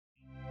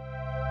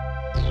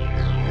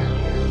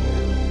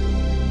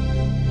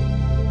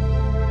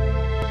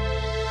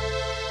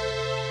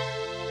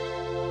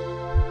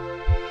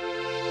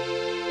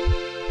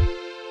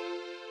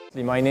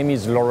My name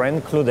is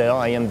Laurent Claudel.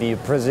 I am the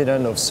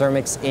president of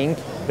Cermex Inc.,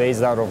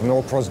 based out of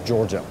Norcross,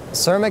 Georgia.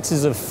 Cermex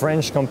is a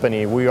French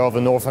company. We are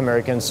the North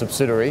American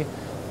subsidiary.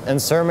 And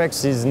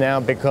Cermex has now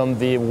become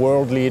the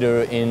world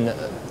leader in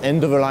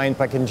end-of-the-line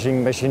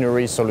packaging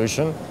machinery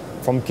solution,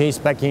 from case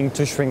packing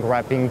to shrink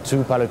wrapping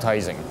to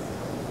palletizing.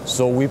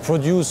 So we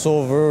produce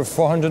over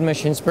 400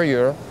 machines per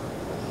year,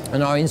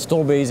 and our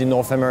install base in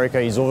North America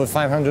is over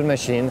 500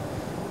 machines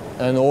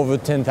and over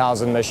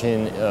 10,000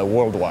 machines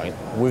worldwide.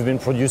 We've been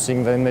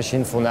producing the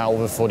machine for now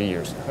over 40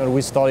 years. And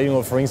we started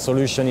offering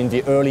solution in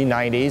the early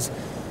 90s,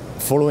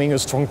 following a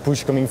strong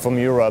push coming from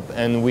Europe,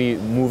 and we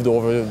moved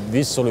over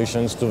these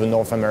solutions to the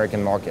North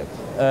American market.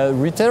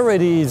 Retail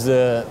Ready is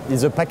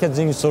a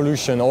packaging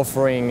solution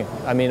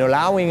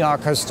allowing our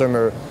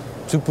customer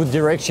to put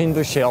directly in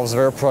the shelves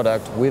their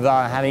product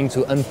without having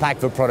to unpack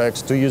the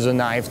products, to use a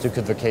knife to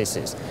cut the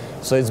cases.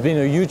 So it's been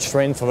a huge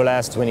trend for the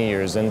last 20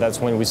 years, and that's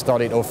when we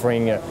started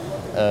offering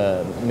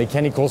a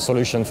mechanical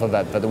solution for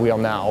that we are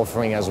now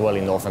offering as well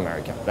in North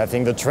America. I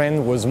think the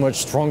trend was much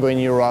stronger in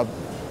Europe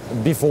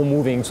before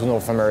moving to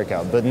North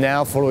America, but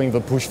now following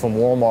the push from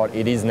Walmart,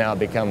 it is now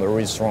become a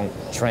really strong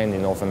trend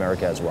in North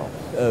America as well.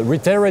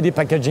 Retail-ready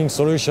packaging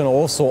solution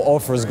also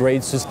offers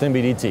great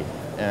sustainability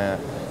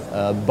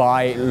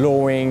by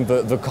lowering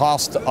the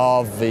cost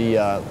of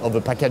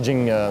the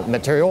packaging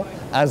material,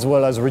 as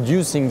well as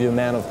reducing the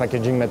amount of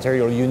packaging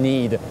material you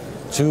need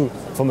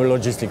from a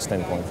logistics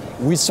standpoint.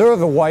 We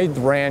serve a wide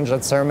range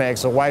at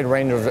Cermex, a wide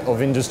range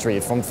of industry,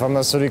 from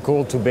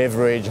pharmaceutical to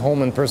beverage,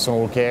 home and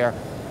personal care.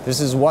 This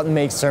is what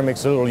makes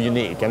Cermex a little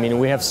unique. I mean,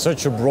 we have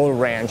such a broad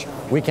range.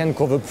 We can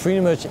cover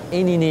pretty much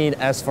any need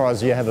as far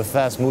as you have a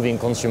fast-moving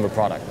consumer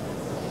product.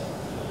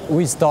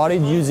 We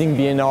started using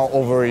B&R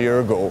over a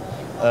year ago.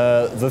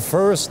 The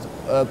first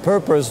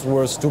purpose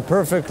was to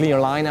perfectly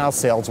align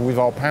ourselves with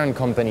our parent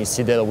company,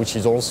 Sidel, which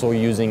is also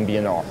using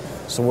B&R.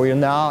 So we are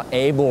now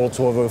able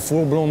to have a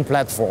full-blown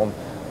platform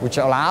which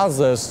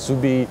allows us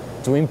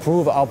to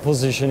improve our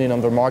positioning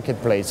on the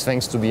marketplace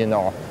thanks to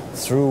B&R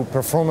through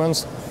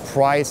performance,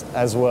 price,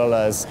 as well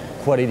as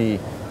quality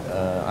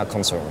are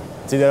concerned.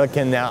 Sidel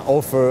can now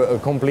offer a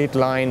complete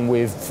line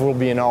with full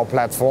B&R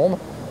platform,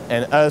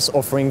 and us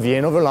offering the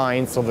end of the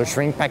line, so the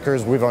shrink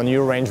packers with our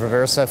new range of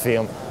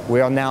VersaFilm, we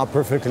are now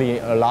perfectly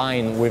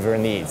aligned with their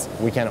needs.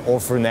 We can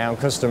offer now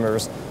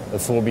customers a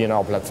full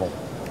B&R platform.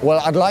 Well,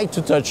 I'd like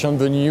to touch on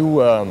the new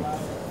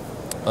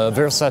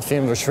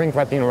VersaFilm, the shrink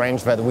wrapping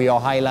range that we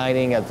are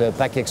highlighting at the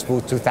Pack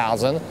Expo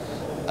 2000.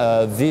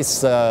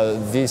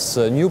 This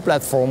new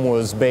platform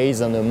was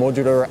based on a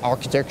modular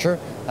architecture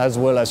as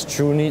well as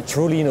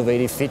truly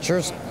innovative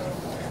features.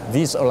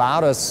 This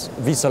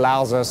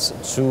allows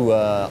us to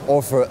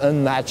offer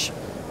unmatched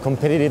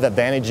competitive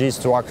advantages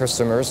to our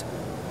customers,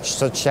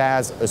 such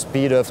as a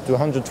speed of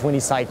 220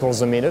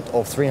 cycles a minute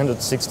or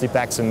 360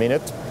 packs a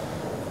minute,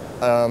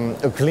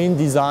 a clean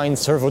design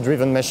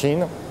servo-driven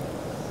machine,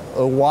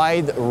 a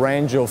wide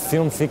range of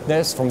film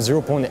thickness from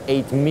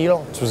 0.8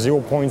 mil to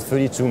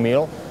 0.32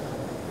 mil.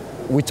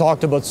 We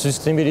talked about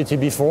sustainability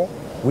before.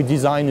 We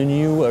designed a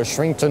new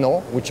shrink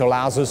tunnel, which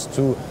allows us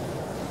to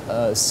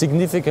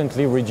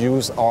significantly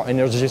reduce our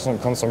energy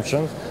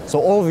consumption. So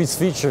all these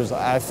features,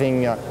 I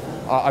think,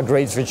 are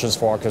great features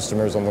for our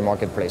customers on the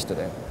marketplace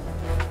today.